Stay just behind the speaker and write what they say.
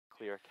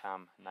clear,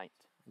 calm night.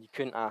 You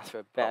couldn't ask for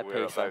a better But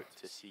we're pacer. about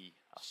to see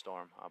a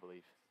storm, I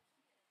believe.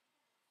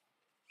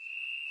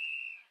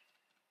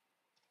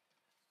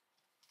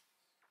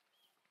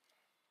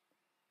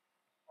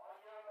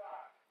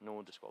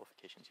 No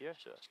disqualifications here,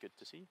 so that's good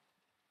to see.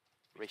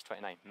 Race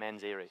 29,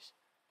 men's A race,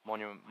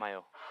 Monument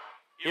Mile.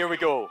 Here we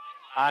go,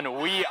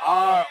 and we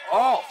are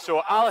off.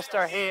 So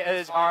Alistair Hay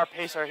is our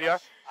pacer here,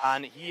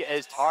 and he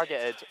is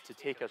targeted to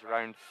take us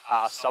round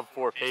at a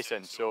sub-4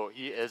 pacing. So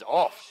he is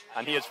off,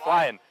 and he is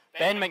flying.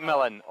 Ben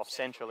McMillan of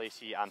Central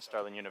AC and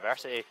Stirling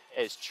University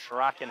is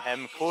tracking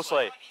him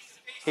closely.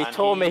 He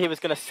told me he was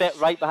going to sit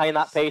right behind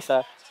that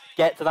pacer,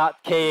 get to that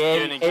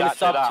K in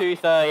sub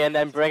 230, and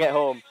then bring it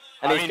home.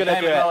 And he's going to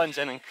do it. Ben McMillan's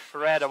in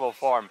incredible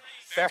form.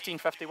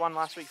 13:51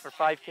 last week for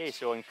 5K,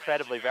 so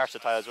incredibly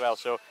versatile as well.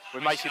 So we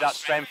might see that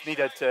strength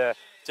needed to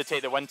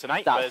take the win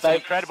tonight. But it's an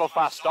incredible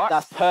fast start.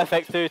 That's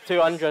perfect through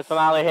 200 from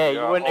Ali Hay.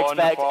 You wouldn't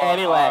expect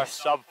any less.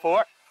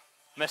 Sub-4.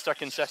 Mr.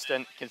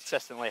 Consistent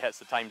consistently hits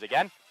the times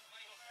again.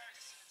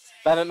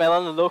 Ben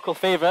McMillan, the local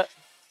favourite.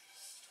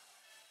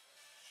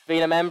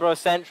 Been a member of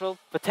Central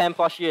for 10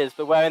 plus years,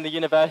 but wearing the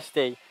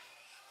university.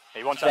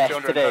 He wants that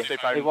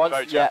 £250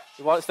 voucher. Yeah,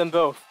 he wants them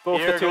both. Both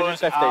Here for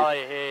 250. Goes Ali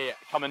Hay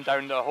coming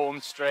down the home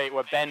straight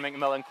with Ben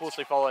McMillan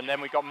closely following.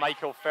 Then we've got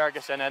Michael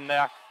Ferguson in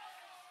there.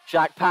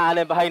 Jack Patton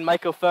in behind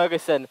Michael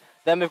Ferguson.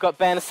 Then we've got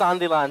Ben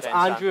Sandilands,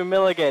 Andrew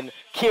Milligan,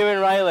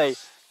 Kieran Riley.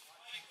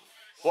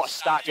 What a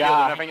stacked field,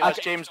 and I think that's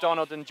James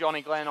Donald and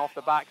Johnny Glenn off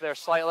the back there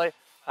slightly.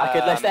 I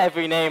could list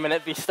every name and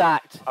it'd be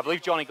stacked. I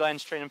believe Johnny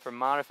Glenn's training for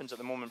marathons at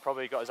the moment,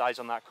 probably got his eyes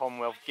on that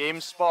Commonwealth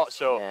Games spot,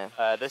 so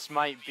this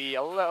might be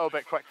a little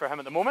bit quick for him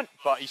at the moment,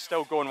 but he's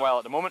still going well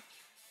at the moment.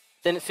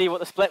 Didn't see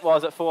what the split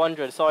was at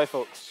 400, sorry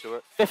folks.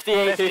 So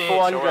 58 to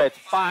 400. So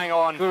bang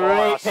on.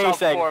 Great for a pacing.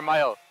 sub-4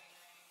 mile.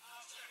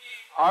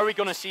 Are we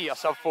going to see a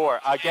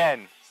sub-4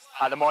 again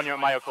at the Monument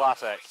Mile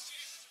Classic?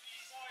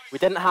 We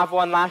didn't have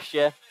one last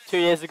year. 2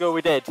 years ago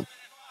we did.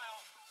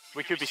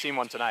 We could be seeing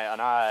one tonight,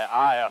 and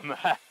I am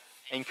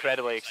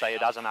incredibly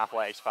excited as an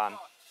athletics fan.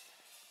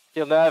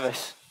 Feel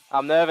nervous.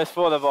 I'm nervous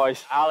for the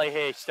boys. Ali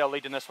Hay still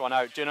leading this one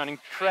out, doing an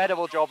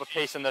incredible job of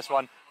pacing this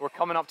one. We're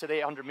coming up to the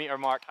 800 metre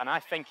mark, and I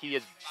think he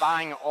is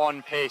bang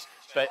on pace.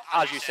 But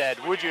as you said,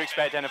 would you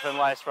expect anything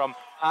less from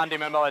Andy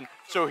McMillan?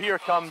 So here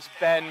comes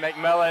Ben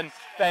McMillan.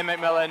 Ben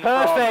McMillan.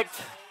 Perfect.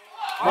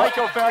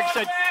 Michael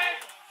Ferguson.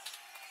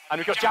 And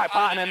we've got Jack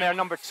Patton in there,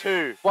 number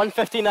 2.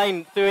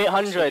 159 through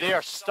 800. So they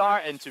are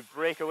starting to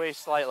break away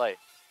slightly.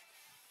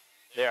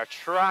 They are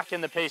tracking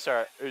the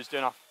pacer, who's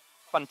doing a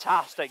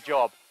fantastic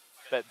job.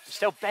 But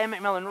still Ben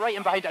McMillan right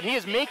in behind, and he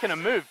is making a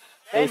move.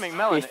 Ben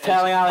McMillan is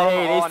telling Ali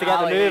Hay he needs to get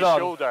the move on.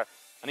 Shoulder,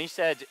 and he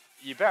said,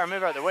 you better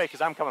move out of the way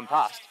because I'm coming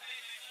past.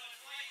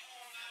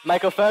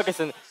 Michael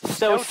Ferguson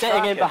still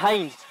sitting in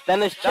behind. Then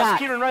there's Jack. That's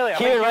Kieran Riley.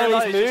 Kieran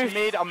Riley's move. Just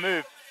made a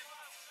move.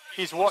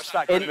 He's watched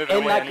that group move away.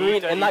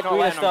 In that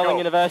green of Stirling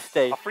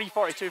University. A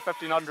 3:42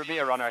 1500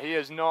 metre runner. He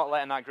is not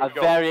letting that group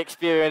go. A very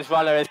experienced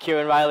runner is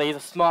Kieran Riley. He's a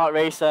smart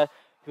racer.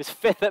 He was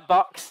 5th at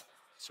Bucks.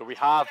 So we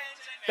have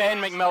Ben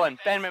McMillan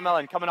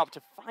coming up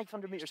to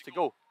 500 metres to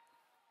go.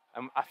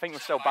 And I think we're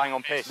still bang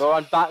on pace. We're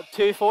on back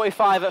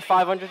 2:45 at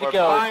 500 to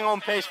go. We're bang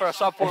on pace for a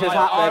sub-4 mile.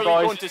 Are we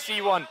going to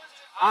see one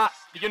at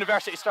the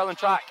University of Stirling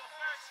track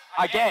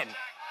again?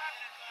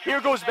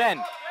 Here goes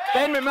Ben.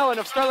 Ben McMillan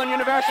of Stirling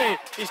University.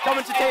 He's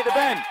coming to take the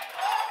bend.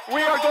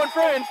 We are going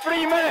through it in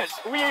 3 minutes.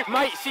 We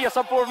might see a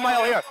sub-4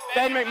 mile here.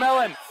 Ben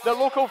McMillan, the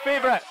local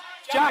favourite.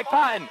 Jack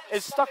Patton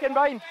is stuck in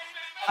behind.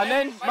 And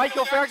then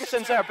Michael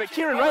Ferguson's there, but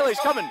Kieran Riley's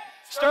coming.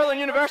 Stirling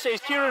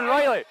University's Kieran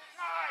Riley.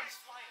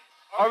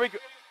 Are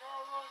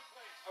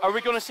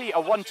we going to see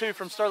a 1-2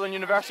 from Stirling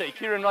University?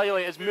 Kieran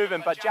Riley is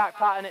moving, but Jack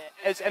Patton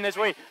is in his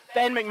way.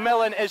 Ben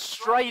McMillan is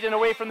striding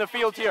away from the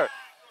field here.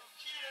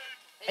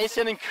 It's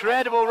an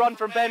incredible run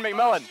from Ben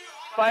McMillan,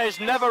 but it's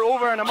never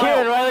over in a mile.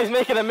 Kieran Riley's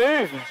making a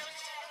move.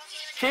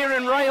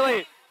 Kieran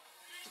Riley,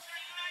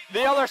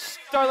 the other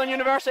Stirling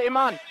University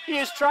man, he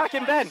is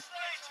tracking Ben.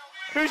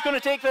 Who's going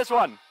to take this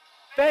one?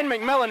 Ben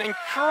McMillan,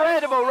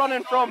 incredible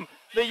running from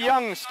the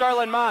young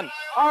Stirling man.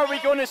 Are we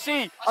going to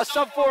see a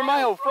sub-4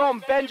 mile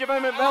from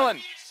Benjamin McMillan?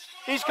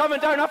 He's coming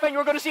down. I think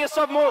we're going to see a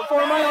sub-4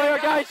 mile here,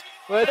 guys.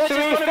 We're this is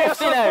going to be a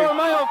sub-4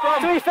 mile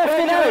from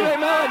Benjamin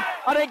McMillan.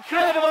 An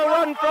incredible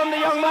run from the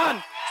young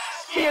man.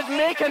 He is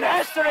making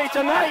history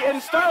tonight in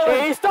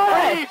Stirling. He's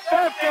done it.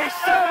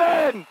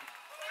 3:57.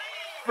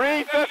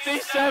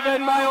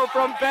 3:57 mile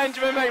from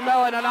Benjamin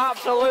McMillan. An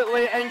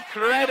absolutely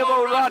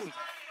incredible run.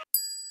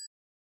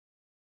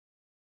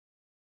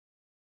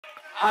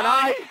 And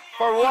I,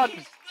 for one,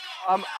 am